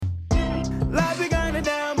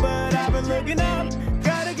looking up.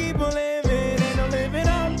 Gotta keep on living, ain't no living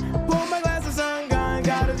up. Pull my glass of sun gun,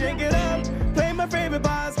 gotta drink it up. Play my favorite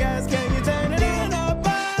podcast, can you turn it on? Our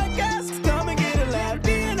podcast, come and get a laugh.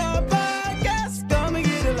 Being our podcast, come and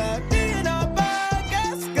get a laugh. Being our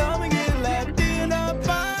podcast, come and get a laugh. Being our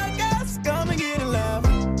podcast, come and get a laugh.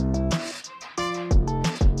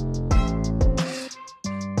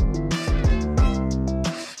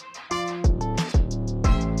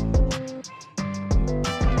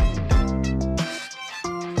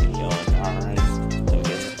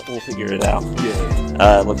 We'll figure it out.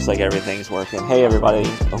 Yeah. Looks like everything's working. Hey, everybody.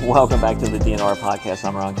 Welcome back to the DNR podcast.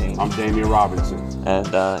 I'm Ron King. I'm Damian Robinson.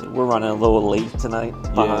 And we're running a little late tonight.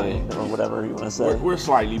 Or whatever you want to say. We're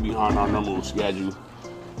slightly behind our normal schedule.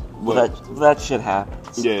 But that shit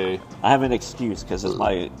happens. Yeah. I have an excuse because it's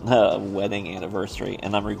my wedding anniversary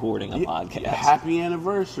and I'm recording a podcast. Happy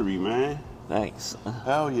anniversary, man. Thanks.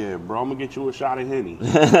 Hell yeah, bro. I'm going to get you a shot of Henny.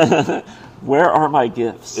 Where are my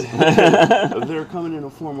gifts? They're coming in the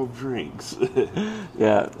form of drinks.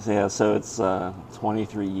 Yeah, so it's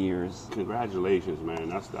 23 years. Congratulations, man.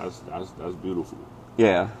 That's beautiful.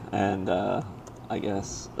 Yeah, and I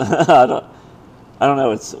guess I don't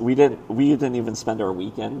know. We didn't even spend our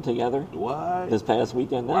weekend together. What? This past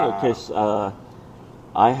weekend? No, Wow. because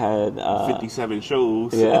I had 57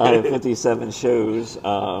 shows. Yeah, I had 57 shows.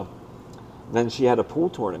 Then she had a pool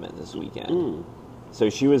tournament this weekend. So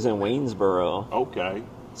she was in Waynesboro. Okay.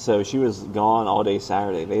 So she was gone all day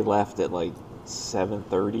Saturday. They left at like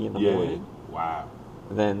 7:30 in the morning. Wow.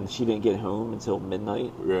 Then she didn't get home until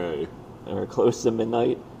midnight. Right. Or close to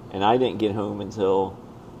midnight. And I didn't get home until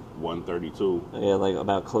 1:32. Yeah, like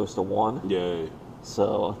about close to 1. Yeah.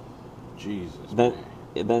 So Jesus, then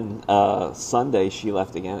man. Sunday she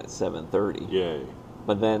left again at 7:30. Yeah.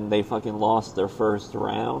 But then they fucking lost their first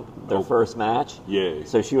round, first match. Yeah.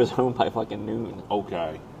 So she was home by fucking noon.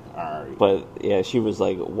 Okay. All right. But yeah, she was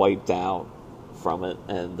like wiped out from it,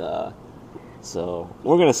 and so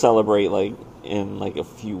we're gonna celebrate like in like a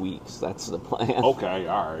few weeks. That's the plan. Okay.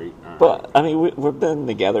 All right. But I mean, we've been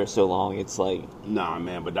together so long. It's like Nah,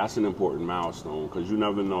 man. But that's an important milestone because you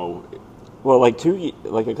never know. well, like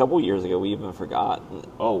a couple years ago, we even forgot.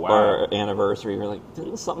 Oh, wow. Our anniversary. We're like,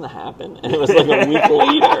 didn't something happen? And it was like a week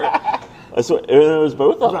later. I swear, it was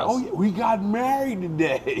both of us. Like, oh, yeah, we got married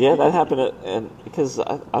today. Yeah, that happened, and because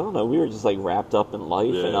I don't know, we were just like wrapped up in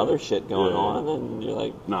life and other shit going on, and you're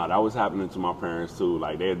like, nah, that was happening to my parents too.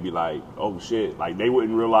 Like they'd be like, oh shit, like they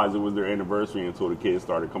wouldn't realize it was their anniversary until the kids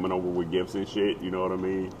started coming over with gifts and shit. You know what I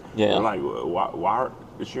mean? Yeah. They're like, why?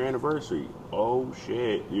 It's your anniversary. Oh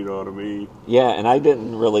shit, you know what I mean? yeah, and I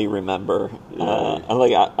didn't really remember.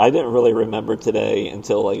 I didn't really remember today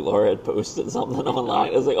until like Laura had posted something online.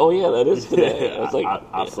 I was like, oh yeah, that is today. I was like,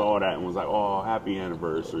 I saw that and was like, oh, happy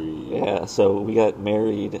anniversary. Yeah, so we got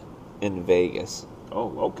married in Vegas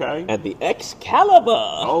Oh, okay. at the Excalibur.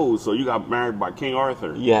 Oh, so you got married by King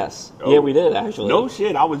Arthur? Yes. Oh. Yeah, we did actually. No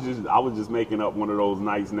shit. I was just making up one of those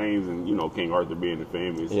nice names, and you know, King Arthur being the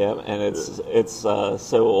famous. Yeah, and it's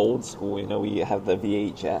so old school. You know, we have the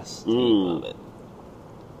VHS of it,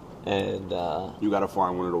 and You got to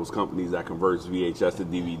find one of those companies that converts VHS to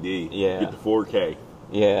DVD. Yeah. Get the 4K.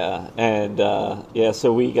 yeah, and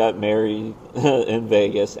so we got married in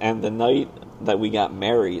Vegas, and the night that we got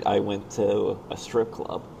married, I went to a strip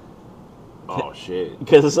club. Oh shit.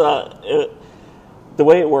 Because the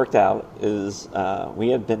way it worked out is we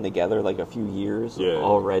had been together like a few years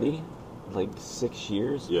already, like 6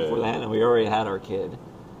 years before that, and we already had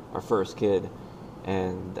our first kid,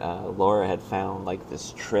 and Laura had found like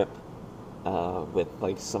this trip with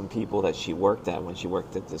like some people that she worked at when she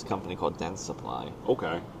worked at this company called Dense Supply.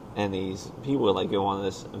 Okay. And these people would like go on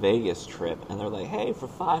this Vegas trip, and they're like, "Hey, for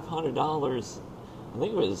 $500." I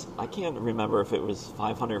think it was. I can't remember if it was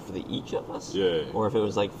 $500 for each of us, or if it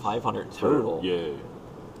was like $500 total. Yeah.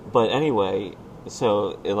 But anyway,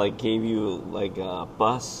 so it like gave you like a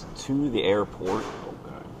bus to the airport,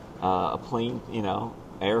 a plane, you know,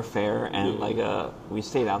 airfare, and like we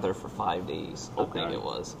stayed out there for 5 days. I think it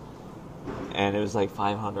was. And it was like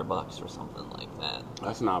 $500 or something like that.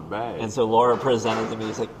 That's not bad. And so Laura presented to me.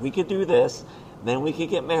 He's like, "We could do this, then we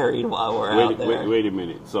could get married while we're out there." Wait a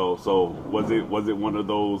minute. So was it one of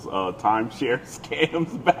those timeshare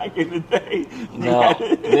scams back in the day? No,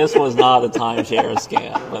 this was not a timeshare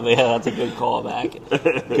scam. But that's a good callback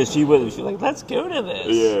because she was like, "Let's go to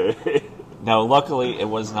this." Yeah. No, luckily it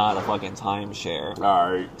was not a fucking timeshare.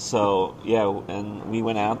 All right. So yeah, and we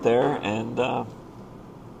went out there and.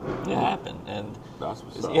 It happened, and that's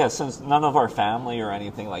what's up. Yeah, since none of our family or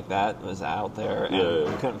anything like that was out there, and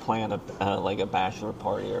we couldn't plan a like a bachelor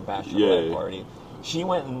party or a bachelorette party. she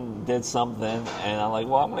went and did something, and I'm like,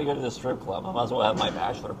 well, I'm going to go to the strip club. I might as well have my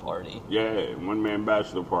bachelor party. Yeah, one-man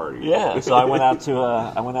bachelor party. Yeah, so I went out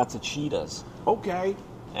to Cheetah's. Okay.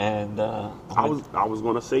 And I was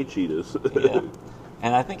going to say Cheetah's. Yeah.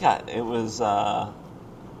 And I think it was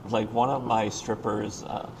like one of my strippers.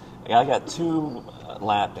 I got 2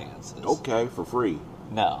 lap dances. Okay, for free.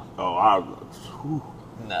 No. Oh,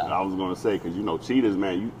 no. I was going to say, because, Cheetahs,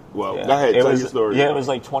 man, go Yeah. ahead, tell your story. Yeah, it was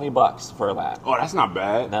like $20 for a lap. Oh, that's not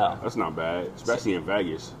bad. No. That's not bad, especially in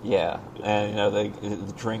Vegas. Yeah, and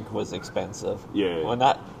the drink was expensive. Yeah. Well,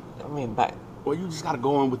 back. Well, you just got to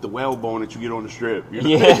go in with the whalebone that you get on the strip.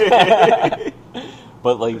 Yeah.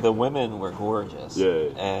 But like the women were gorgeous. Yeah.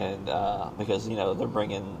 And because they're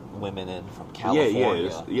bringing women in from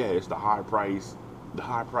California. It's the high price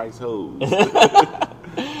hoes.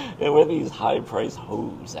 And where are these high price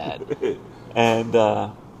hoes at? And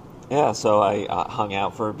so I hung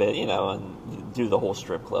out for a bit, and do the whole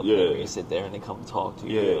strip club thing where you sit there and they come talk to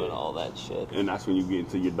you and all that shit. And that's when you get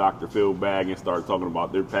into your Dr. Phil bag and start talking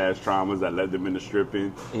about their past traumas that led them into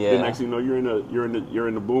stripping. Yeah. Then next thing you know, you're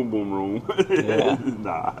in the boom boom room. Yeah.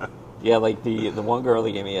 Nah. Yeah, like the one girl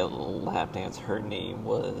that gave me a lap dance, her name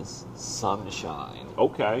was Sunshine.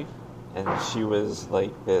 Okay. And she was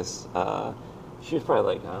like this. She was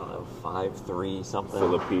probably like, I don't know, 5'3" something.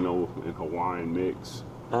 Filipino and Hawaiian mix.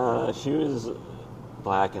 She was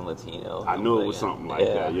black and Latino. I knew it was something like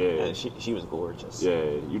that, yeah. And she was gorgeous. Yeah,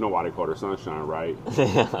 you know why they called her Sunshine, right?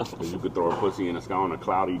 Yeah. Because you could throw a pussy in the sky on a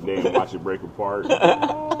cloudy day and watch it break apart. Yeah,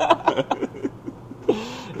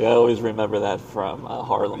 I always remember that from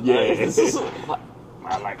Harlem. Yeah.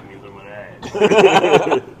 I like me some of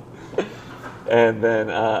that. And then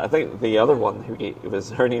I think the other one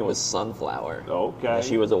her name was Sunflower. Okay. And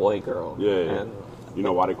she was a white girl. Yeah. And you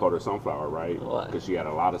know why they called her Sunflower, right? What? Because she had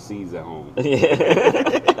a lot of seeds at home.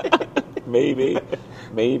 Yeah. Maybe.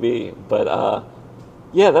 But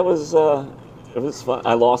yeah, that was it was fun.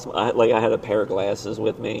 I had a pair of glasses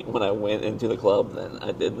with me when I went into the club than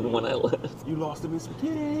I did when I left. You lost them in some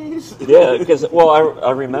titties. Yeah, because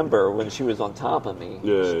I remember when she was on top of me.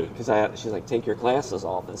 Yeah. Because she's like, take your glasses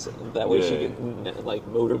off, and so that way she could like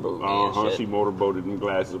motorboat me and shit. She motorboated them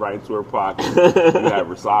glasses right into her pocket. You had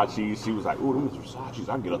Versace. She was like, "Ooh, them Versace's.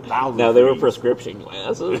 I can get 1,000." Now they were prescription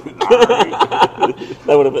glasses. That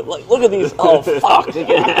would have been like, look at these. Oh fuck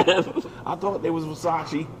again. I thought they was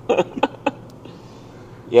Versace.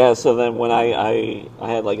 Yeah, so then when I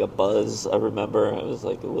had like a buzz, I remember I was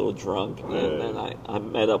like a little drunk, and then I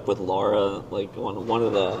met up with Laura like on one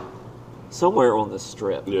of the somewhere on the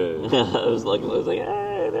strip. Yeah, I was like,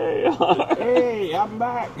 hey, there you are. Hey, I'm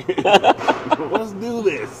back. Let's do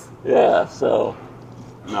this. Yeah, so.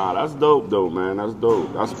 Nah, that's dope, though, man. That's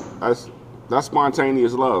dope. That's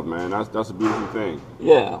spontaneous love, man. That's a beautiful thing.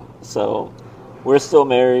 Yeah, so we're still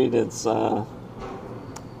married. It's I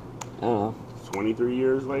don't know. 23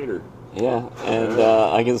 years later. Yeah, and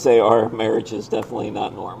I can say our marriage is definitely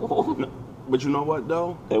not normal. But you know what,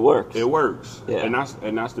 though? It works. It works. Yeah.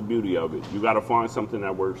 And that's the beauty of it. You got to find something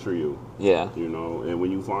that works for you. Yeah. And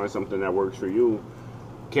when you find something that works for you,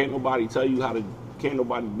 can't nobody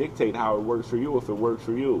dictate how it works for you if it works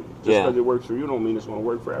for you. Just because it works for you don't mean it's going to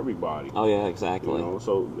work for everybody. Oh, yeah, exactly.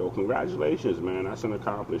 So congratulations, man. That's an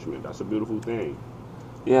accomplishment. That's a beautiful thing.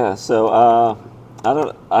 Yeah, so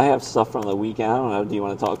I have stuff from the weekend. I don't know. Do you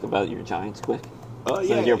want to talk about your Giants quick? Yeah.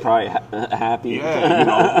 Since you're probably happy.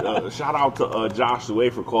 Yeah, shout out to Josh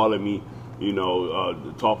Sway for calling me,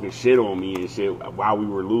 talking shit on me and shit while we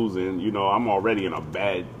were losing. I'm already in a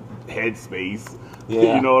bad headspace.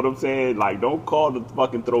 Yeah. You know what I'm saying? Like, don't call to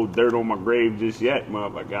fucking throw dirt on my grave just yet,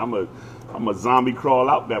 motherfucker. I'm a zombie crawl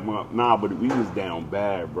out that month. Nah, but we was down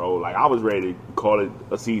bad, bro. Like, I was ready to call it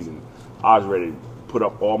a season. I was ready to put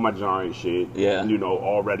up all my Giant shit. Yeah.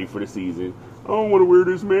 All ready for the season. I don't want to wear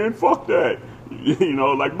this, man. Fuck that.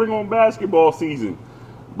 Like, bring on basketball season.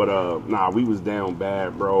 But, we was down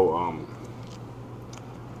bad, bro.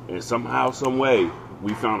 And somehow, some way,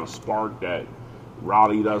 we found a spark that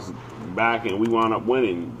rallied us back, and we wound up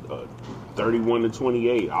winning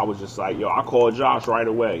 31-28. I was just like, I called Josh right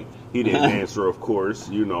away. He didn't answer, of course.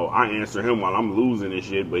 I answer him while I'm losing and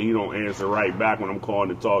shit, but he don't answer right back when I'm calling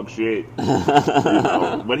to talk shit.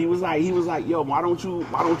 But he was like, yo, why don't you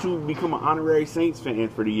become an honorary Saints fan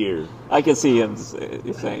for the year? I can see him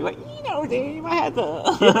saying, like, Dave, I had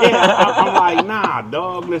to. Yeah, I'm like, nah,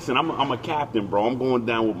 dog. Listen, I'm a captain, bro. I'm going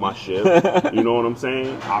down with my ship. You know what I'm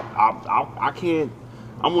saying? I can't.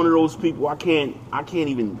 I'm one of those people. I can't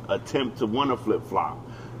even attempt to want to flip flop.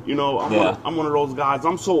 I'm one of those guys.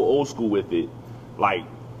 I'm so old school with it. Like,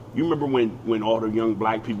 you remember when all the young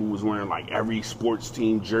black people was wearing like every sports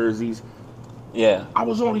team jerseys? Yeah. I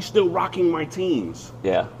was only still rocking my teams.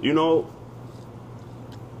 Yeah. You know,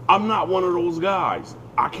 I'm not one of those guys.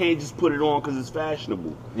 I can't just put it on because it's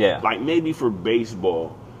fashionable. Yeah. Like maybe for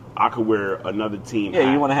baseball, I could wear another team Yeah,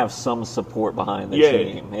 hat. you want to have some support behind the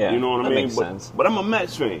team. Yeah, you know what I mean? That makes sense. But I'm a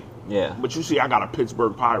Mets fan. Yeah. But you see, I got a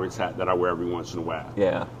Pittsburgh Pirates hat that I wear every once in a while.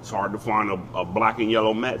 Yeah. It's hard to find a black and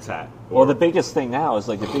yellow Mets hat. Well, the biggest thing now is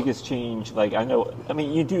like the biggest change. Like I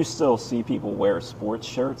mean, you do still see people wear sports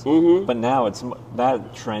shirts, but now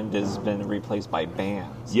that trend has been replaced by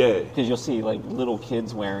bands. Yeah. Because you'll see like little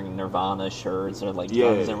kids wearing Nirvana shirts or like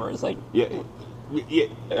Guns N' Roses. Like yeah.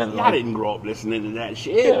 And I didn't grow up listening to that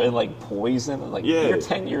shit. Yeah, and like Poison. And like you're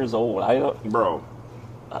 10 years old. Bro,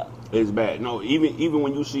 it's bad. No, even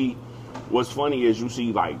when you see, what's funny is you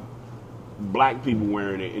see like black people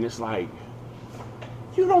wearing it, and it's like,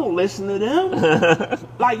 you don't listen to them.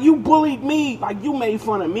 Like, you bullied me. Like, you made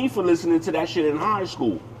fun of me for listening to that shit in high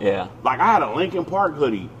school. Yeah. Like, I had a Linkin Park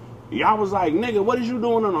hoodie. Y'all was like, nigga, what is you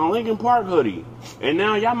doing on a Linkin Park hoodie? And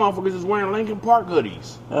now y'all motherfuckers is wearing Linkin Park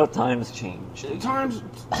hoodies. Oh, times change. Times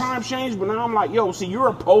changed, but now I'm like, yo, see, you're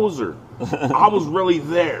a poser. I was really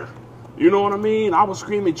there. You know what I mean? I was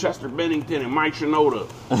screaming Chester Bennington and Mike Shinoda.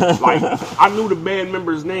 Like, I knew the band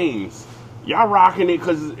members' names. Y'all rocking it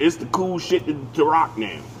because it's the cool shit to rock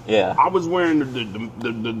now. Yeah. I was wearing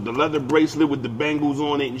the leather bracelet with the bangles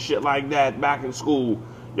on it and shit like that back in school.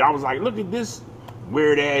 Y'all was like, look at this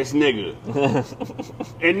weird ass nigga.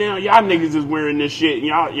 And now y'all niggas is wearing this shit and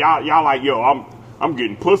y'all like, yo, I'm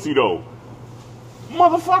getting pussy though.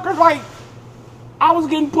 Motherfucker, like, I was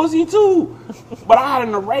getting pussy too. But I had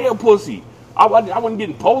an array of pussy. I wasn't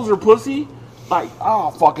getting poser pussy. Like, I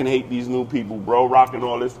fucking hate these new people, bro, rocking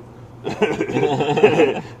all this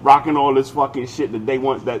fucking shit that they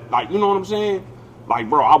want, that, like, you know what I'm saying? Like,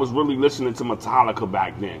 bro, I was really listening to Metallica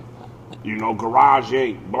back then. You know, Garage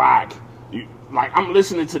 8, Black. Like, I'm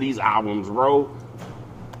listening to these albums, bro.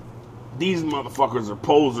 These motherfuckers are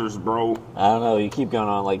posers, bro. I don't know. You keep going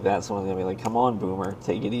on like that, someone's gonna be like, "Come on, Boomer,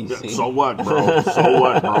 take it easy." So what, bro? So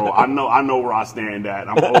what, bro? I know where I stand at.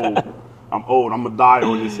 I'm old. I'm gonna die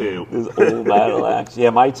on this hill. This old battle axe.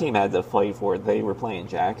 Yeah, my team had to fight for it. They were playing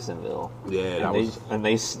Jacksonville. Yeah, and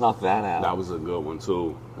they snuck that out. That was a good one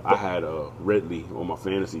too. I had Ridley on my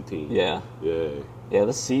fantasy team. Yeah. Yeah,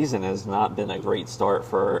 this season has not been a great start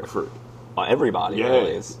for everybody. Yeah.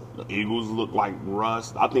 Really. The Eagles look like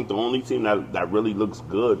rust. I think the only team that really looks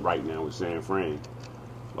good right now is San Fran.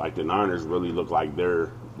 Like, the Niners really look like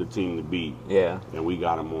they're the team to beat. Yeah. And we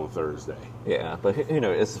got them on Thursday. Yeah, but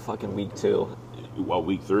it's fucking week 2. Well,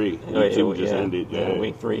 week 3. Week 2 just ended. Yeah.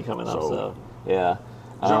 Week 3 coming up, so yeah.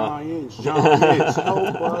 Giants, help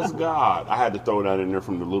us, God. I had to throw that in there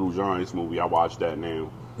from the Little Giants movie. I watched that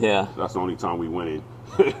now. Yeah. That's the only time we went in.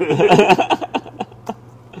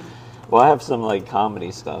 Well, I have some, like,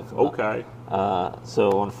 comedy stuff. Okay.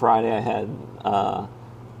 So on Friday I had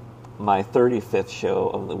my 35th show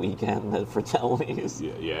of the weekend at Fratelli's.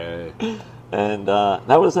 Yeah. And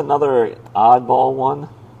that was another oddball one.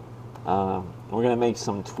 We're gonna make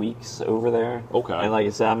some tweaks over there. Okay. And like I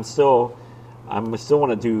said, I'm still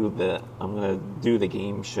want to do the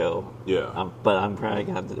game show. Yeah. But I'm probably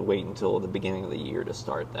gonna have to wait until the beginning of the year to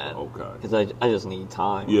start that. Okay. Because I just need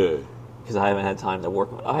time. Yeah. Because I haven't had time to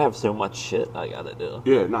work. I have so much shit I gotta do.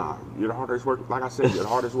 Yeah, nah. You're the hardest working, like I said, you're the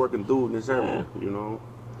hardest working dude in this area, you know?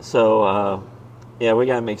 So, yeah, we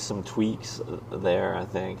gotta make some tweaks there, I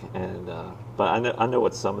think. And but I know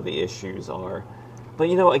what some of the issues are. But,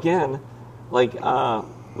 again, like,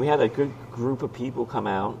 we had a good group of people come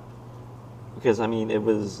out. Because, I mean, it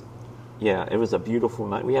was a beautiful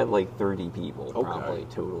night. We had like 30 people probably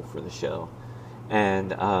total for the show.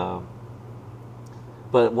 And,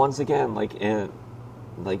 but once again, like in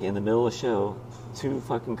the middle of the show, 2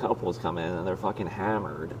 fucking couples come in and they're fucking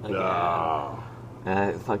hammered again. And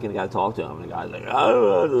I fucking got to talk to him. And the guy's like, I don't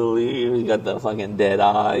want to leave. He got the fucking dead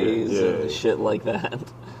eyes and shit like that.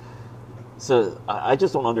 So I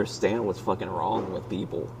just don't understand what's fucking wrong with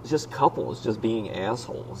people. It's just couples just being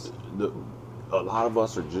assholes. A lot of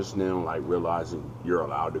us are just now like realizing you're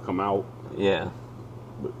allowed to come out. Yeah.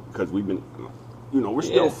 Because we've been, we're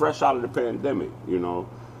still fresh out of the pandemic,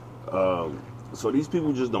 so these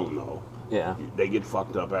people just don't know. Yeah. They get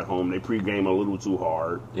fucked up at home. They pregame a little too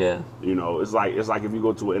hard. Yeah. It's like if you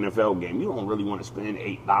go to an NFL game, you don't really want to spend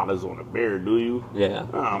 $8 on a beer, do you? Yeah.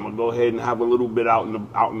 I'm gonna go ahead and have a little bit out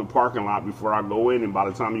in the parking lot before I go in, and by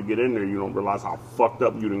the time you get in there, you don't realize how fucked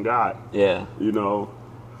up you done got. Yeah.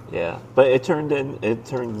 Yeah, but it turned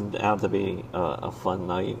out to be a fun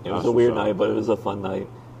night. It was a weird night, but it was a fun night.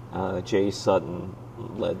 Jay Sutton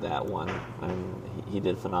led that one, and he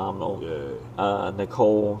did phenomenal. Yeah.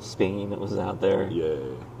 Nicole Spain was out there. Yeah.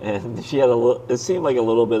 And she had it seemed like a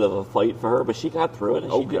little bit of a fight for her, but she got through it,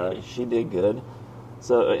 and she did good.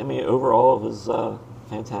 So, I mean, overall, it was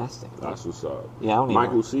fantastic. That's what's up. Yeah,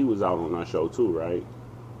 Michael C. was out on that show, too, right?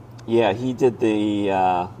 Yeah, he did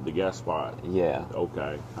the guest spot. Yeah.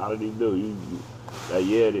 Okay. How did he do? That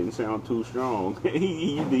didn't sound too strong.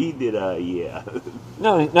 he did yeah.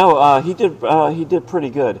 No, he did pretty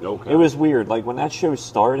good. Okay. It was weird. Like when that show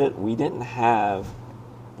started, we didn't have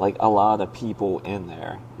like a lot of people in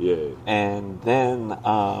there. Yeah. And then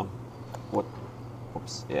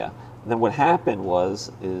Then what happened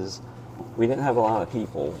is we didn't have a lot of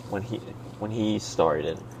people when he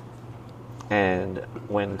started. And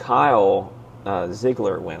when Kyle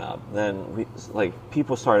Ziegler went up, then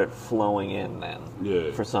people started flowing in then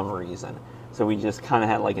for some reason. So we just kind of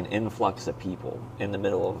had like an influx of people in the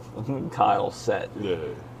middle of Kyle's set. Yeah.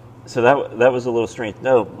 So that was a little strange.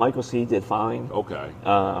 No, Michael C. did fine. Okay.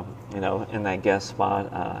 In that guest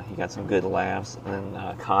spot, he got some good laughs,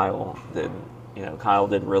 and Kyle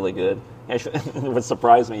did really good. Actually, what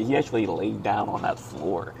surprised me, he actually laid down on that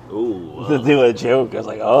floor to do a joke. I was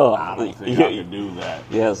like, oh. I don't think I could do that.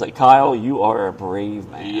 Yeah, it's like, Kyle, you are a brave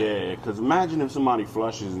man. Yeah, because imagine if somebody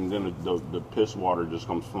flushes and then the piss water just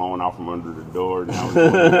comes flowing out from under the door.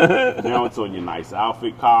 Now it's on your nice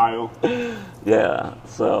outfit, Kyle. Yeah,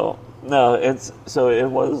 so, no, it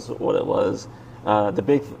was what it was.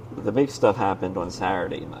 The big stuff happened on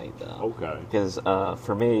Saturday night, though. Okay. Because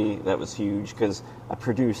for me, that was huge, because I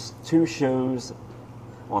produced 2 shows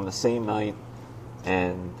on the same night,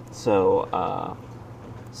 and so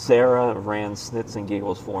Sarah ran Snits and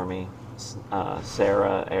Giggles for me.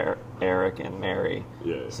 Sarah, Eric, and Mary.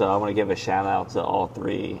 Yeah. So I want to give a shout out to all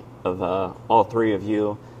three of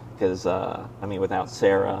you, because without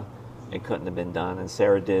Sarah, it couldn't have been done. And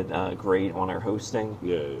Sarah did great on her hosting.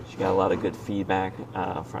 Yeah. She got a lot of good feedback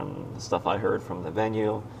from the stuff I heard from the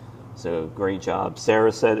venue. So great job.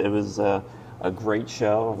 Sarah said it was a great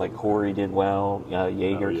show. Like Corey did well.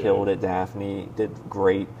 Yeager killed it. Daphne did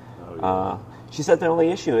great. She said the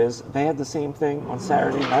only issue is they had the same thing on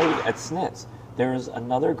Saturday night at Snits. There's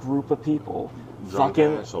another group of people Drunk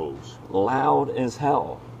fucking assholes. loud as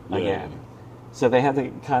hell again. So they had to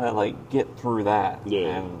kind of like get through that.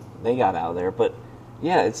 Yeah. And they got out of there. But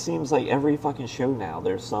yeah, it seems like every fucking show now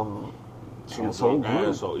there's some asshole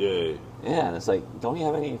group. Yeah. Yeah, and it's like, don't you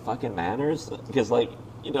have any fucking manners? Because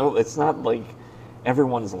it's not like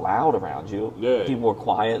everyone's loud around you. Yeah. People are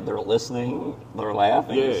quiet, they're listening, they're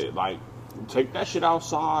laughing. Yeah, like take that shit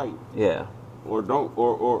outside. Yeah. Or don't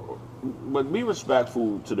but be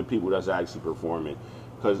respectful to the people that's actually performing.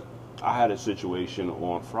 Because I had a situation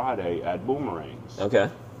on Friday at Boomerangs. Okay.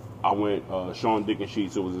 I went, Sean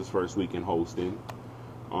Dickensheets, it was his first week in hosting.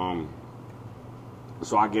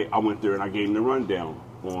 So I went there and I gave him the rundown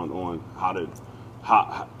on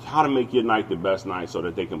how to make your night the best night so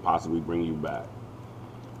that they can possibly bring you back.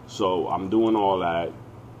 So I'm doing all that,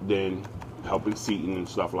 then helping seating and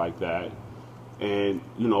stuff like that. And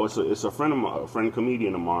it's a friend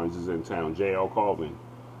comedian of mine is in town, J.L. Colvin.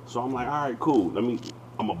 So I'm like, all right, cool. I'm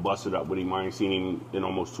gonna bust it up with him. I ain't seen him in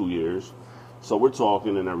almost 2 years. So we're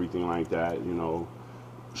talking and everything like that,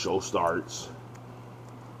 show starts.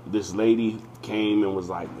 This lady came and was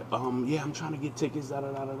like, yeah, I'm trying to get tickets,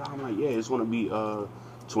 da-da-da-da-da. I'm like, yeah, it's going to be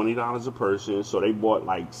 $20 a person. So they bought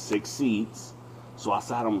like 6 seats. So I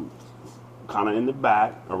sat them kind of in the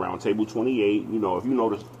back around table 28. If you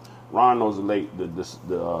notice, Ron knows the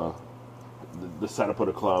setup of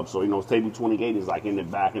the club. So he knows table 28 is like in the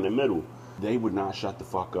back in the middle. They would not shut the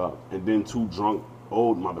fuck up. And then 2 drunk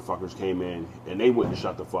old motherfuckers came in and they wouldn't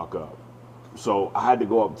shut the fuck up. So I had to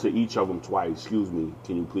go up to each of them twice. Excuse me,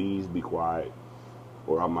 can you please be quiet,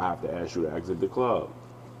 or I'm gonna have to ask you to exit the club.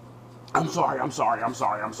 I'm sorry.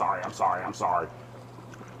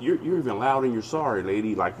 You're even loud and you're sorry,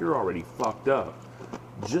 lady. Like you're already fucked up.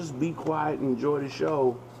 Just be quiet and enjoy the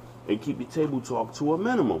show, and keep your table talk to a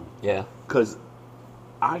minimum. Yeah. Cause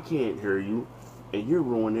I can't hear you, and you're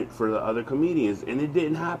ruining it for the other comedians. And it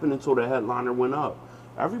didn't happen until the headliner went up.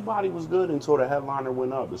 Everybody was good until the headliner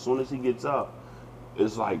went up. As soon as he gets up,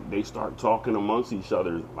 it's like they start talking amongst each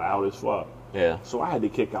other loud as fuck. Yeah. So I had to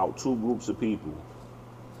kick out 2 groups of people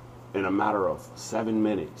in a matter of 7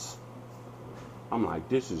 minutes. I'm like,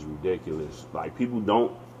 this is ridiculous. Like people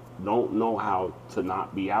don't know how to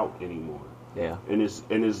not be out anymore. Yeah. And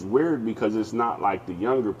it's weird because it's not like the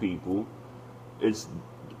younger people. It's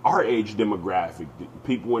our age demographic.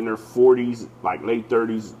 People in their 40s, like late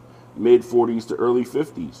 30s, mid 40s to early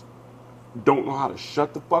 50s, don't know how to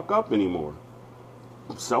shut the fuck up anymore.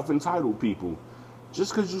 Self-entitled people.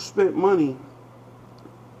 Just because you spent money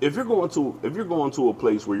if you're going to a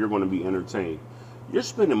place where you're going to be entertained, you're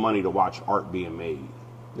spending money to watch art being made.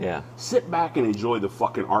 Yeah. Sit back and enjoy the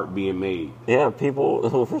fucking art being made. Yeah,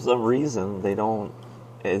 people for some reason they don't.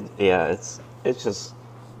 It's just,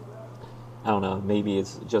 I don't know. Maybe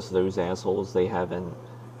it's just those assholes. They haven't,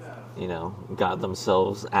 got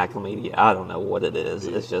themselves acclimated. I don't know what it is.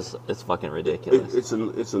 Yeah. It's fucking ridiculous.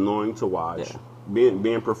 It's annoying to watch. Yeah.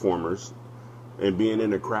 Being performers and being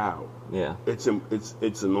in a crowd. Yeah. It's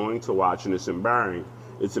annoying to watch, and it's embarrassing.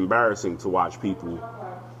 It's embarrassing to watch people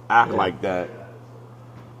act like that.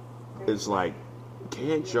 It's like,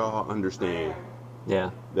 can't y'all understand? Yeah.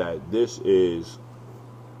 That this is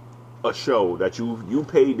a show that you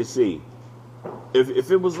paid to see. If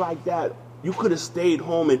it was like that, you could have stayed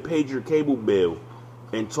home and paid your cable bill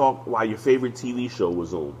and talked while your favorite TV show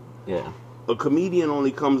was on. Yeah. A comedian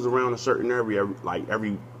only comes around a certain area like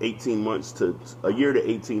every 18 months to a year to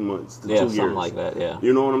 18 months to 2 years. Something like that, yeah.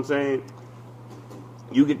 You know what I'm saying?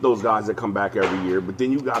 You get those guys that come back every year, but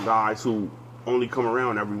then you got guys who only come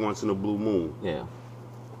around every once in a blue moon. Yeah.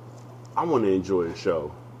 I want to enjoy the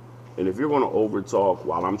show. And if you're going to overtalk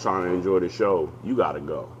while I'm trying to enjoy the show, you got to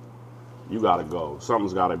go. You got to go.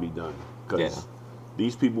 Something's got to be done. Because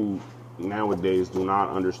these people nowadays do not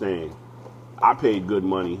understand. I paid good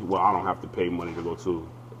money. Well, I don't have to pay money to go to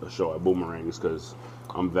a show at Boomerangs because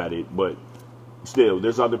I'm vetted. But still,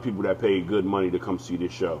 there's other people that pay good money to come see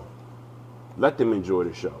this show. Let them enjoy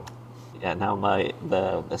the show. Yeah, now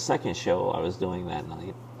the second show I was doing that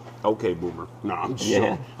night. Okay, Boomer. No, I'm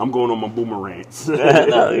sure. I'm going on my Boomerangs.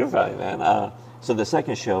 No, you're fine, man. So the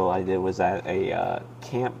second show I did was at a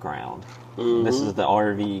campground. Mm-hmm. This is the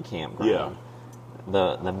RV campground. Yeah.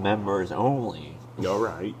 The members only. All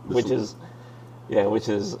right. It's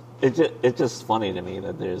just funny to me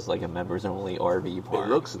that there's like a members only RV park. It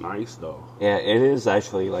looks nice though. Yeah, it is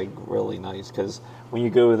actually like really nice because when you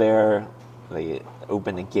go there, they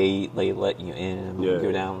open the gate, they let you in, you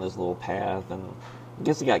go down this little path, and I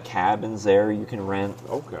guess they got cabins there you can rent.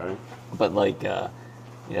 Okay. But like,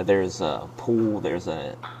 there's a pool, there's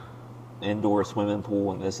a indoor swimming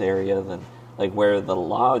pool in this area. Then like where the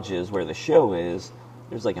lodge is, where the show is,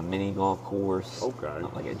 there's like a mini golf course. Okay.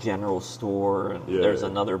 Like a general store, and there's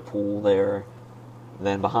another pool there. And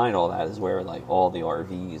then behind all that is where like all the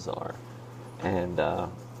RVs are. And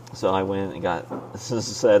so I went and got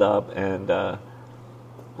set up, and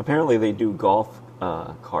apparently they do golf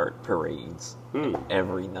cart parades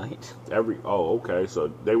every night. Okay.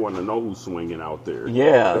 So they want to know who's swinging out there.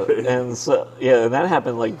 Yeah, and that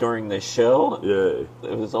happened like during the show. Yeah,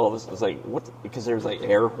 it was all this. It was like what? Because there's like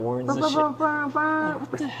air horns and shit. Like,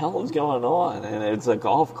 what the hell is going on? And it's a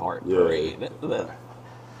golf cart parade.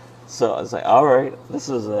 So I was like, all right, this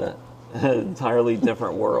is an entirely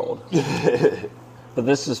different world. But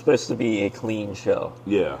this is supposed to be a clean show.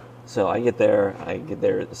 Yeah. So I get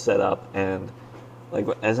there set up, and like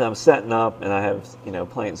as I'm setting up and I have,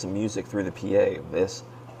 playing some music through the PA, this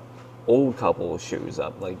old couple shows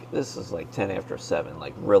up. Like this is like 10 after 7,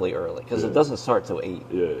 like really early, because it doesn't start till 8.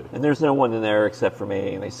 Yeah. And there's no one in there except for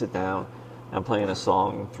me, and they sit down, and I'm playing a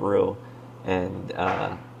song through, and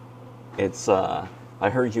it's I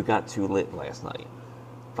Heard You Got Too Lit Last Night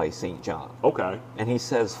by St. John. Okay. And he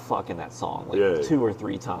says fuck in that song like 2 or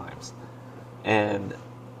 3 times. And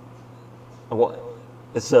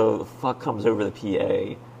so the fuck comes over the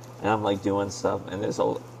PA, and I'm like doing stuff, and this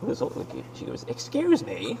old lady, she goes, "Excuse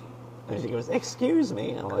me," and she goes, "Excuse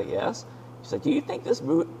me," and I'm like, "Yes." She's like, "Do you think this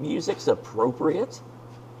music's appropriate?"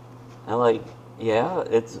 And I'm like, "Yeah,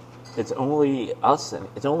 it's only us, and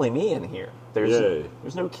it's only me in here.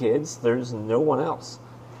 There's no kids, there's no one else."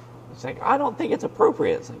 She's like, "I don't think it's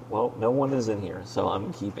appropriate." It's like, well, no one is in here, so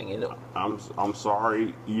I'm keeping it up. I'm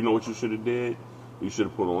sorry. You know what you should have did? You should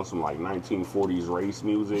have put on some like 1940s race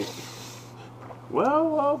music.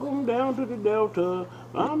 Well, welcome down to the Delta.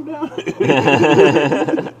 I'm down.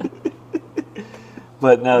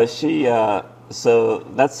 But no, she. So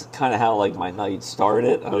that's kind of how like my night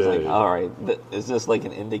started. I was like, all right, is this like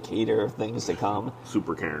an indicator of things to come?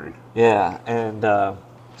 Super Karen. Yeah, and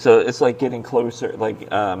so it's like getting closer. Like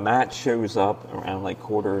Matt shows up around like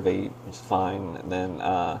 7:45, which is fine. And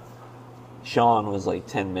then Sean was like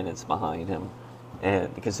 10 minutes behind him.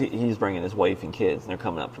 And because he's bringing his wife and kids, and they're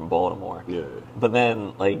coming up from Baltimore. Yeah. But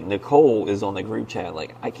then, like, Nicole is on the group chat,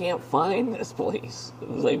 like, I can't find this place. It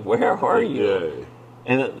was like, where are you? Yeah.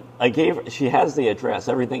 And she has the address.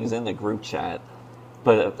 Everything's in the group chat.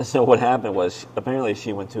 But so what happened was, apparently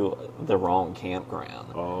she went to the wrong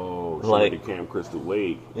campground. Oh, she went to Camp Crystal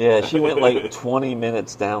Lake. Yeah, she went like 20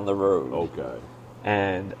 minutes down the road. Okay.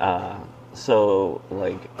 And so,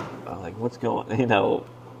 like, what's going,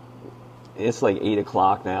 it's like 8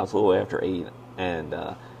 o'clock now. It's a little after 8, and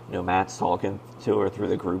Matt's talking to her through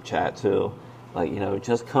the group chat too. Like,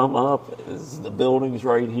 just come up. The building's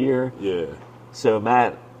right here. Yeah. So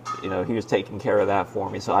Matt, he was taking care of that for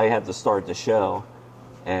me. So I had to start the show,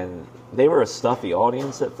 and they were a stuffy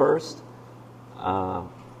audience at first.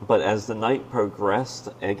 But as the night progressed,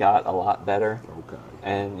 it got a lot better. Okay.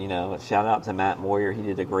 And, shout out to Matt Moyer. He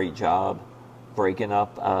did a great job breaking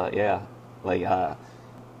up,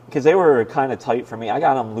 because they were kind of tight for me. I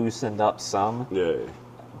got them loosened up some. Yeah.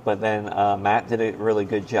 But then Matt did a really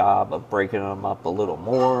good job of breaking them up a little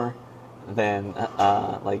more. Then,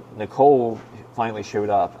 Nicole finally showed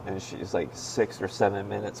up, and she's like 6 or 7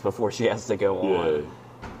 minutes before she has to go on. Yeah.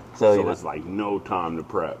 So it's like no time to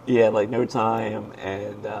prep. Yeah, like no time.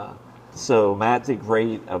 And so Matt did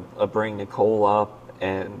great of bringing Nicole up.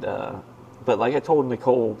 And but like I told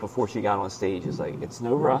Nicole before she got on stage, it's like, it's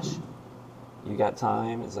no rush. You got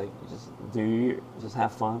time. It's like, just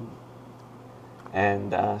have fun.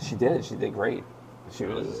 And she did. She did great. She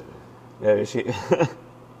was,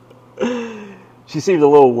 she seemed a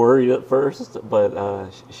little worried at first,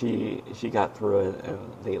 but she got through it, and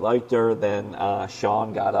they liked her. Then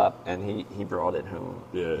Sean got up, and he brought it home.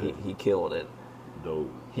 Yeah. He killed it.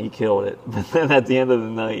 Dope. He killed it. But then at the end of the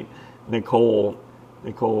night, Nicole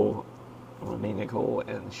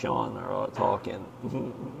and Sean are all talking.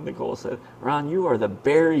 Nicole said, "Ron, you are the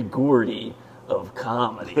Barry Gordy of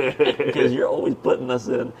comedy, because you're always putting us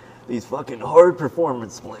in these fucking hard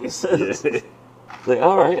performance places." Yeah. Like,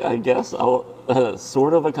 all right, I guess I'll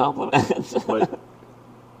sort of a compliment. But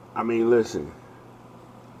I mean, listen,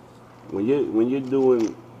 when you're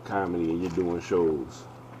doing comedy and you're doing shows,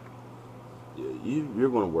 you're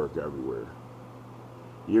going to work everywhere.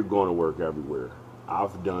 You're going to work everywhere.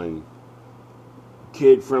 I've done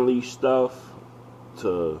kid-friendly stuff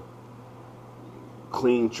to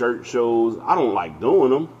clean church shows. I don't like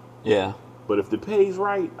doing them. Yeah. But if the pay's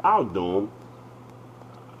right, I'll do them.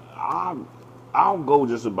 I'll go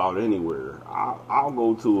just about anywhere. I'll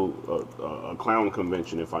go to a clown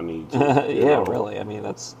convention if I need to. Yeah, really. I mean,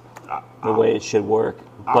 that's the way it should work.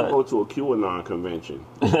 I'll go to a QAnon convention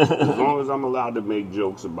as long as I'm allowed to make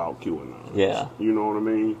jokes about QAnon. Yeah. You know what I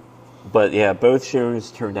mean? But yeah, both shows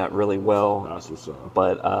turned out really well. That's what's up.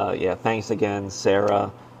 But yeah, thanks again,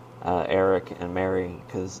 Sarah, Eric, and Mary,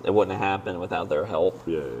 because it wouldn't have happened without their help.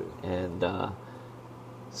 Yeah. And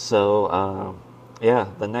so, yeah,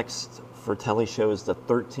 the next Fratelli show is the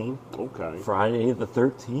 13th. Okay. Friday the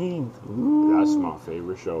 13th. Ooh. That's my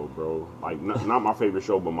favorite show, bro. Like, not my favorite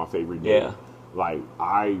show, but my favorite day. Yeah. Like,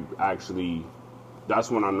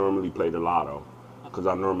 that's when I normally play the lotto, because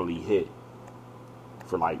I normally hit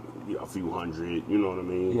for like a few hundred, you know what I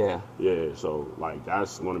mean? Yeah. Yeah, so like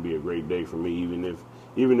that's going to be a great day for me, even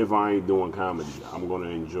if I ain't doing comedy. I'm going to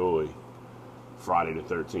enjoy Friday the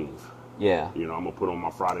 13th. Yeah. I'm going to put on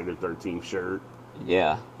my Friday the 13th shirt.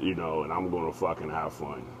 Yeah. And I'm going to fucking have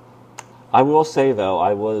fun. I will say though,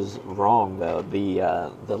 I was wrong though.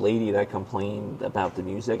 The lady that complained about the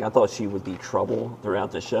music, I thought she would be trouble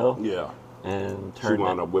throughout the show. Yeah. And she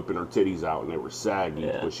wound up whipping her titties out, and they were saggy.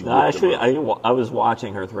 Yeah. But she actually, I was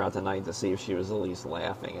watching her throughout the night to see if she was at least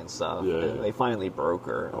laughing and stuff. Yeah. And they finally broke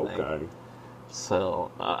her. Okay. So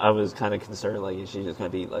I was kind of concerned, like, is she just going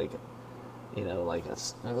to be like, I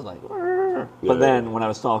was like, yeah. But then when I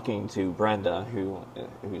was talking to Brenda,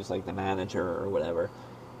 who's like the manager or whatever,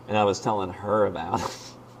 and I was telling her about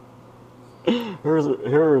it,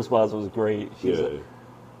 her response was great. She's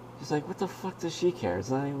like, what the fuck does she care?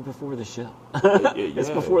 It's not even before the show.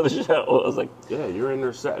 It's before the show. I was like, yeah, you're in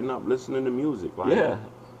there setting up, listening to music. Like, yeah.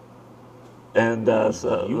 And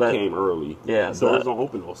so you came early. Yeah. So doors don't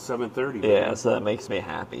open till 7:30. Yeah, man. So that makes me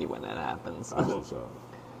happy when that happens. I hope so.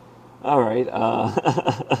 All right.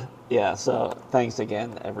 Yeah. So thanks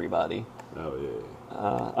again, everybody. Oh yeah.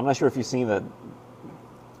 I'm not sure if you've seen the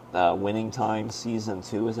Winning Time season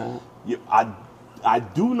 2. Is that? Yeah, I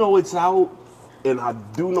do know it's out. And I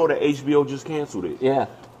do know that HBO just canceled it. Yeah,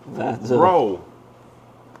 bro,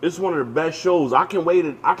 it's one of the best shows. I can wait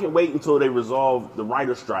until they resolve the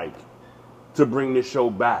writer strike to bring this show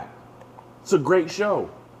back. It's a great show.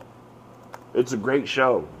 It's a great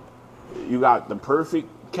show. You got the perfect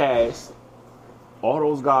cast. All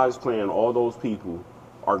those guys playing all those people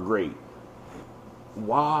are great.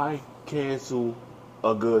 Why cancel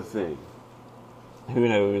a good thing? Who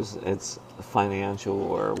knows? It's financial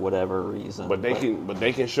or whatever reason. But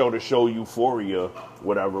they can show the show Euphoria,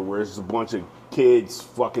 whatever, where it's a bunch of kids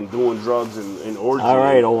fucking doing drugs and orgies. All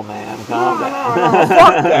right, old man, calm down. No,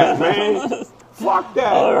 fuck that, man. Fuck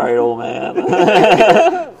that. All right, old man.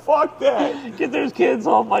 Fuck that. Get those kids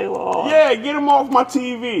off my lawn. Yeah, get them off my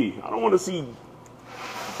TV. I don't want to see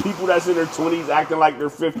people that's in their 20s acting like they're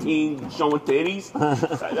 15 showing titties.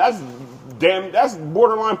 That's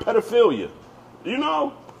borderline pedophilia. You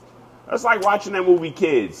know? That's like watching that movie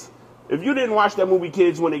Kids. If you didn't watch that movie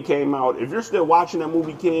Kids when it came out, if you're still watching that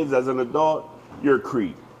movie Kids as an adult, you're a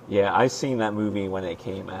creep. Yeah, I seen that movie when it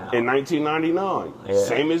came out. In 1999. Yeah.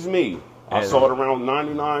 Same as me. I saw it around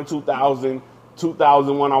 99, 2000,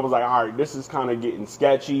 2001. I was like, all right, this is kind of getting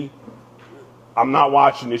sketchy. I'm not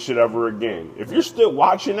watching this shit ever again. If you're still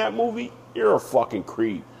watching that movie, you're a fucking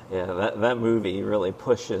creep. Yeah, that movie really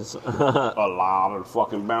pushes a lot of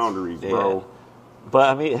fucking boundaries, bro. Yeah. But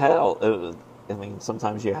I mean, hell,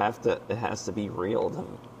 sometimes it has to be real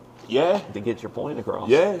to get your point across.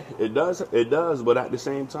 Yeah, it does. It does. But at the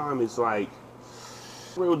same time, it's like,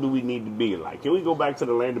 how real do we need to be? Like, can we go back to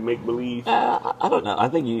the land of make believe? I don't know. I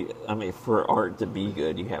think for art to be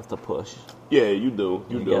good, you have to push. Yeah, you do.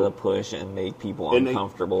 You gotta push and make people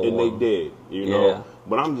uncomfortable. And they did, you know.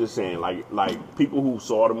 But I'm just saying, like people who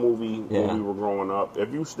saw the movie when we were growing up,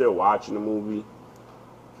 if you still watching the movie,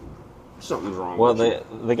 something's wrong. Well, with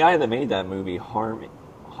you. the guy that made that movie, Harmony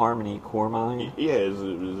Korine, is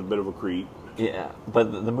a bit of a creep. Yeah,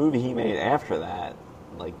 but the movie he made after that,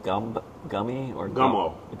 like Gummy or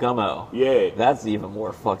Gummo. Gummo. Yeah, that's even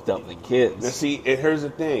more fucked up than Kids. Now see, here's the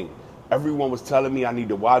thing: everyone was telling me I need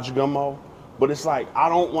to watch Gummo, but it's like I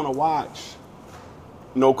don't want to watch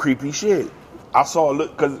no creepy shit. I saw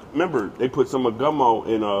because remember they put some of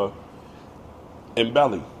Gummo in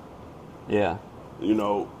Belly. Yeah. You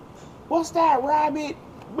know, what's that, rabbit?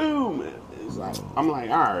 Boom. It's like I'm like,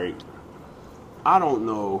 all right. I don't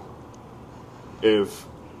know if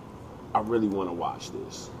I really want to watch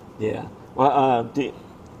this. Yeah. Well,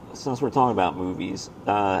 since we're talking about movies,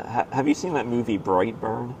 have you seen that movie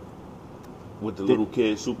Brightburn? With the little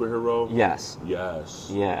kid superhero? Yes. Yes.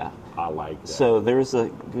 Yeah. I like that. So there's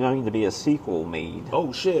going to be a sequel made.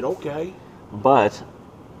 Oh shit! Okay. But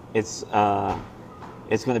it's going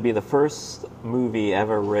to be the first movie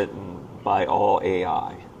ever written by all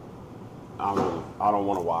AI. I don't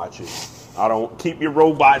want to watch it. I don't keep your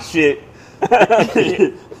robot shit.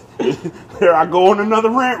 Here I go on another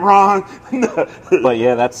rant, Ron. But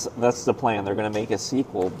yeah, that's the plan. They're going to make a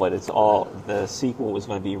sequel, but the sequel is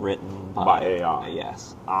going to be written by AI.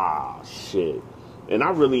 Yes. Ah, shit. And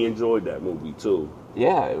I really enjoyed that movie too.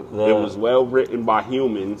 Yeah, it was well written by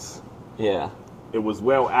humans. Yeah. It was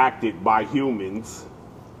well acted by humans.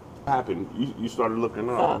 What happened? You started looking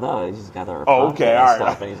up. Oh, no, he's got our okay, all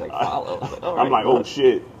right. And he's like, follow. I'm like, oh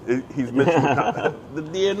shit. He's mentioning the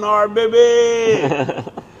DNR,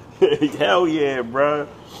 baby. Hell yeah, bro.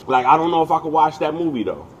 Like, I don't know if I could watch that movie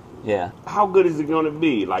though. Yeah. How good is it going to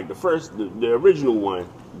be? Like the original one,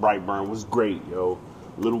 Brightburn, was great, yo.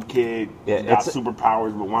 Little kid, got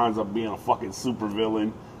superpowers, but winds up being a fucking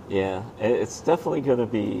supervillain. Yeah, it's definitely going to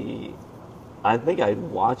be. I think I'd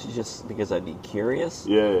watch it just because I'd be curious.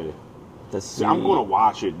 Yeah. To see. I'm going to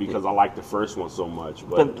watch it because I like the first one so much.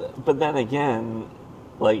 But then again,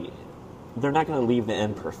 like, they're not going to leave the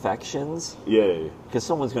imperfections. Yeah. Because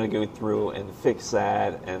someone's going to go through and fix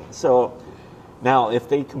that, and so. Now, if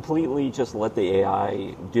they completely just let the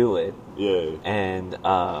AI do it, and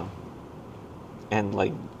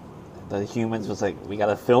like the humans was like, we got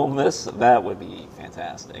to film this, that would be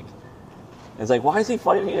fantastic. It's like, why is he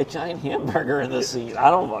fighting a giant hamburger in this scene? I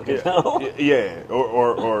don't fucking know. Yeah,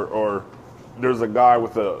 or there's a guy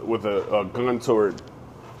with a gun turret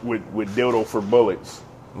with dildo for bullets.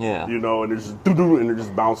 Yeah, you know, and they're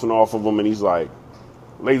just bouncing off of him, and he's like,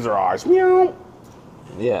 laser eyes, meow.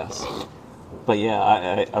 Yes. But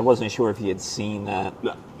yeah, I wasn't sure if you had seen that.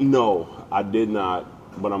 No, I did not.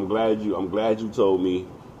 But I'm glad you told me,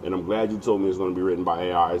 and I'm glad you told me it's going to be written by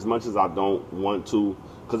AI. As much as I don't want to,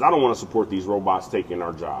 because I don't want to support these robots taking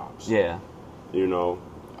our jobs. Yeah. You know,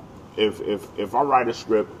 if I write a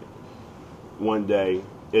script one day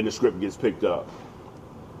and the script gets picked up,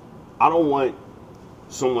 I don't want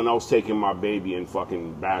someone else taking my baby and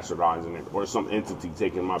fucking bastardizing it, or some entity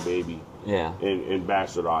taking my baby. Yeah. And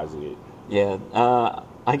bastardizing it. Yeah,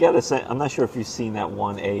 I gotta say, I'm not sure if you've seen that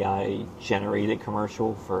one AI generated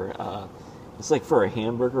commercial for, it's like for a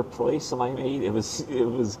hamburger place somebody made. It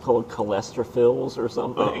was called Cholesterphils or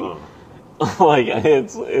something. Like,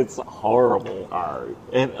 it's horrible. All right.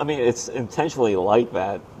 And I mean, it's intentionally like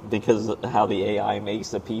that because of how the AI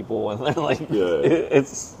makes the people, and they're like,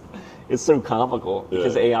 it's it's so comical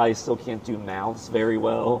because AI still can't do mouths very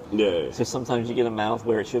well. Yeah. So sometimes you get a mouth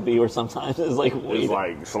where it should be, or sometimes it's like it's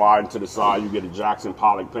like sliding to the side. You get a Jackson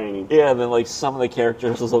Pollock painting. Yeah, and then like some of the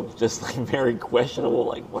characters look just like very questionable.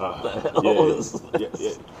 Like what the hell is this?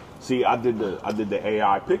 Yeah. See, I did the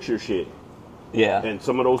AI picture shit. Yeah. And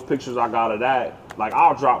some of those pictures I got of that, like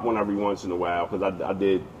I'll drop one every once in a while because I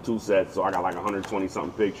did 2 sets, so I got like 120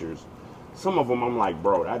 something pictures. Some of them I'm like,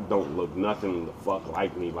 bro, that don't look nothing the fuck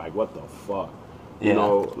like me. Like, what the fuck? You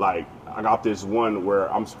know, like I got this one where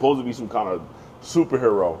I'm supposed to be some kind of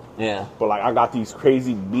superhero. Yeah. But like I got these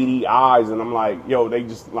crazy beady eyes, and I'm like, yo, they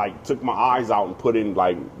just like took my eyes out and put in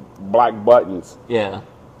like black buttons. Yeah.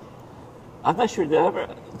 I'm not sure.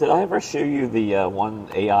 Did I ever show you the one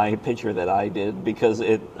AI picture that I did? Because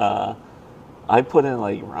I put in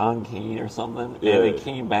like Ron Kane or something, and it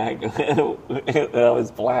came back and I was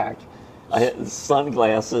black. I had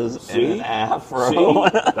sunglasses and an afro. See?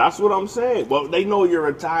 That's what I'm saying. Well, they know you're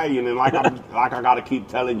Italian, and like I gotta keep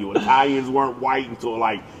telling you, Italians weren't white until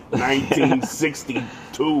like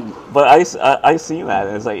 1962. But I see that,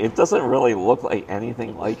 and it's like it doesn't really look like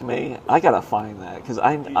anything like me. I gotta find that because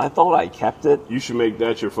I thought I kept it. You should make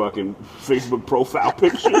that your fucking Facebook profile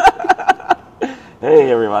picture. Hey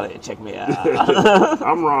everybody, check me out.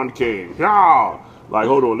 I'm Ron King. Yeah. Like,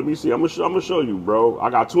 hold on, let me see. I'm gonna show you, bro. I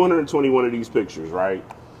got 221 of these pictures, right?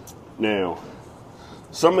 Now,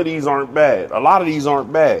 some of these aren't bad. A lot of these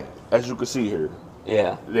aren't bad, as you can see here.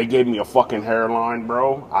 Yeah. They gave me a fucking hairline,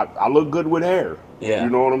 bro. I look good with hair. Yeah. You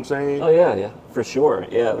know what I'm saying? Oh yeah, for sure.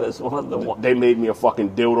 Yeah, that's one of the. They made me a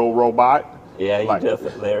fucking dildo robot. Yeah,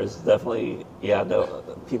 there's definitely. Yeah, no,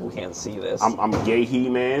 people can't see this. I'm gay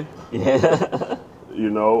He-Man. Yeah. You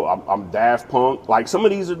know, I'm Daft Punk. Like, some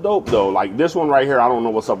of these are dope, though. Like, this one right here, I don't know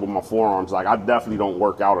what's up with my forearms. Like, I definitely don't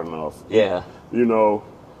work out enough. Yeah. You know.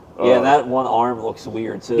 Yeah, that one arm looks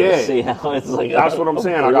weird, too. Yeah. See how it's like... That's what I'm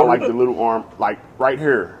saying. I got, like, the little arm, like, right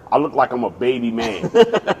here. I look like I'm a baby man.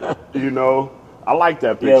 You know? I like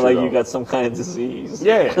that picture, yeah, like though. You got some kind of disease.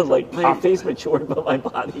 Yeah. Like, my face matured, but my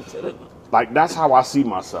body didn't. Like, that's how I see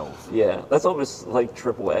myself. Yeah, that's almost like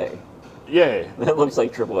AAA. Yeah. That looks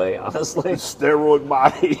like AAA, honestly. Steroid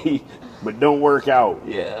body, but don't work out.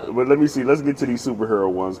 Yeah. But let me see. Let's get to these superhero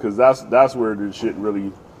ones, because that's where the shit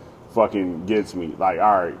really fucking gets me. Like,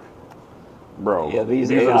 all right, bro. Yeah, these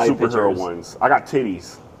are the AI superhero pictures. ones. I got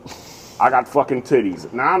titties. I got fucking titties.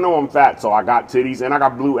 Now, I know I'm fat, so I got titties, and I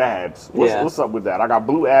got blue abs. What's up with that? I got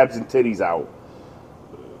blue abs and titties out.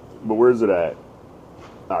 But where's it at?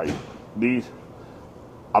 All right. These...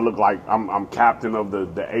 I look like I'm captain of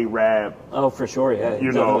the Arab. Oh, for sure, yeah.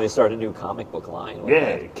 You definitely start a new comic book line.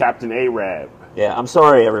 Yeah, Captain Arab. Yeah, I'm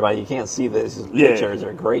sorry, everybody. You can't see this. These pictures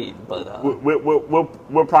are great, but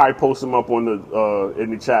we'll probably post them up on the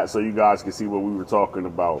in the chat so you guys can see what we were talking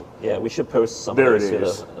about. Yeah, we should post some of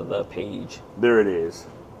those to the page. There it is.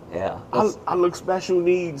 Yeah, I look special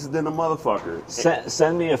needs than a motherfucker.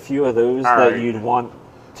 Send me a few of those that you'd want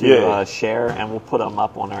to share, and we'll put them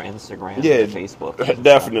up on our Instagram and Facebook.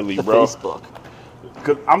 Definitely, bro. Facebook.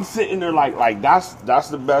 Cause I'm sitting there like that's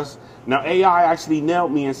the best. Now AI actually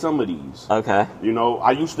nailed me in some of these. Okay. You know, I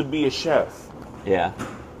used to be a chef. Yeah.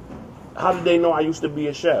 How did they know I used to be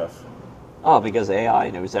a chef? Oh, because AI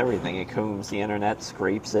knows everything. It combs the internet,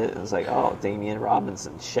 scrapes it, and it's like, oh, Damian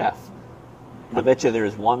Robinson, chef. I bet you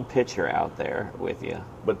there's one picture out there with you.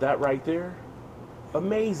 But that right there,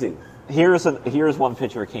 amazing. Here's one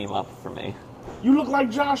picture came up for me. You look like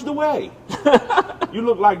Josh the Way. You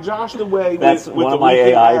look like Josh the Way. That's with one the of my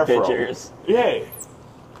AI afro. pictures. Yeah.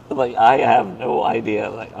 Like, I have no idea.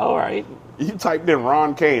 Like, all right. You typed in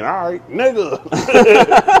Ron Kane. All right, nigga.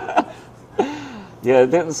 Yeah,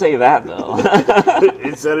 it didn't say that, though.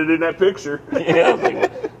 It said it in that picture. Yeah,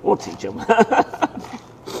 like, we'll teach him.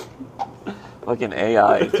 Fucking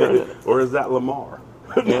AI. Or is that Lamar?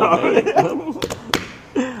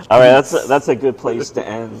 All right, that's a good place to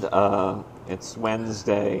end. It's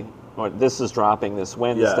Wednesday, or this is dropping this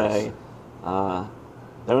Wednesday. Yes.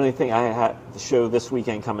 The only thing I have the show this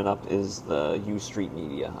weekend coming up is the U Street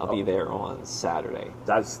Media. I'll be there on Saturday.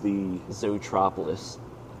 That's the Zootropolis.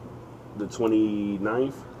 The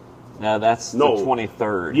 29th? No, that's the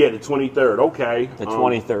 23rd. Yeah, the 23rd. Okay. The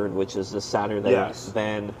 23rd, which is this Saturday. Yes.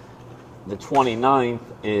 Then the 29th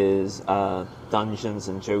is Dungeons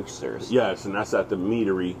and Jokesters. Yes, and that's at the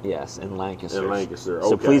Meadery. Yes, in Lancaster. Okay.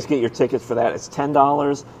 So please get your tickets for that. It's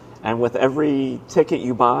 $10, and with every ticket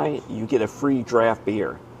you buy, you get a free draft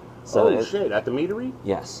beer. So shit, at the Meadery?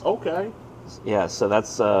 Yes. Okay. Yeah, so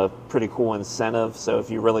that's a pretty cool incentive. So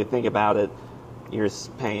if you really think about it, you're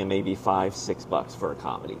paying maybe $5-6 for a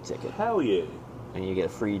comedy ticket. Hell yeah. and you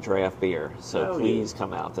get free draft beer. So Hell please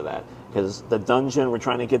come out to that, because the dungeon, we're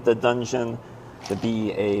trying to get the dungeon to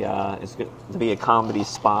be a comedy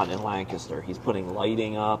spot in Lancaster. He's putting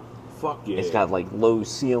lighting up. Fuck yeah. It's got like low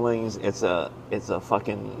ceilings. It's a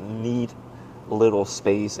fucking neat little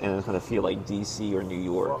space, and it's gonna feel like DC or New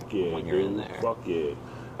York when you're in there. Fuck yeah.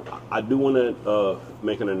 I do want to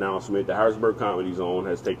make an announcement. The Harrisburg Comedy Zone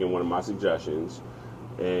has taken one of my suggestions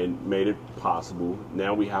and made it possible.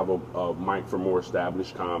 Now we have a mic for more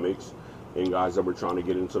established comics and guys that we're trying to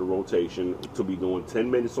get into the rotation to be doing 10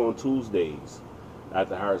 minutes on Tuesdays at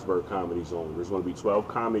the Harrisburg Comedy Zone. There's going to be 12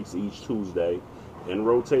 comics each Tuesday in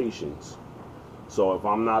rotations. So if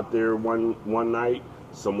I'm not there one night,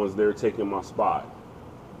 someone's there taking my spot.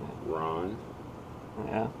 Ron.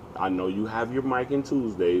 Yeah. I know you have your mic in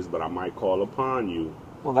Tuesdays, but I might call upon you.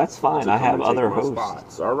 Well, that's fine. I have other hosts.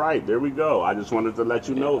 Spots. All right, there we go. I just wanted to let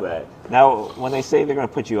you know that. Now, when they say they're going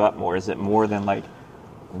to put you up more, is it more than like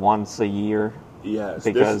once a year? Yes.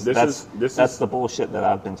 Because that's the bullshit that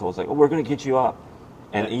I've been told. It's like, oh, we're going to get you up.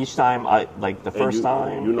 And each time, first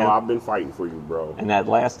time... You know, I've been fighting for you, bro. And that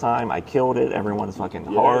last time, I killed it. Everyone's fucking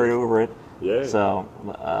hard over it. Yeah. So,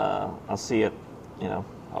 I'll see it,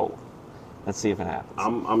 let's see if it happens.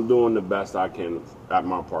 I'm doing the best I can at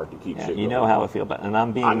my part to keep shit going. You know how I feel about it. And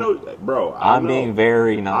I'm being... I know, bro. I'm being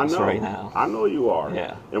very nice right now. I know you are.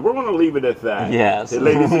 Yeah. And we're going to leave it at that. Yes. Hey,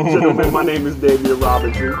 ladies and gentlemen, my name is David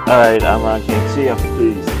Robinson. All right, I'm Ron King. See ya.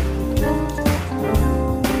 Peace.